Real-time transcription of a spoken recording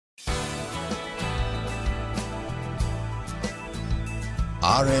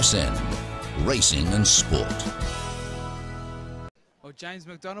RSN, Racing and Sport. Well, James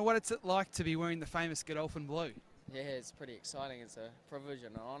McDonald, what's it like to be wearing the famous Godolphin blue? Yeah, it's pretty exciting. It's a privilege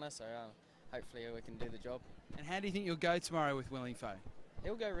and an honour, so hopefully we can do the job. And how do you think you'll go tomorrow with Willingfo?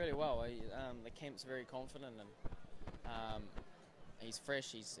 He'll go really well. The camp's very confident and he's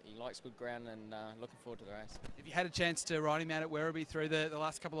fresh, he likes good ground, and looking forward to the race. Have you had a chance to ride him out at Werribee through the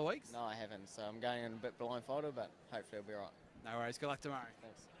last couple of weeks? No, I haven't, so I'm going in a bit blindfolded, but hopefully it'll be all right. No worries, good luck tomorrow.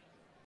 Thanks.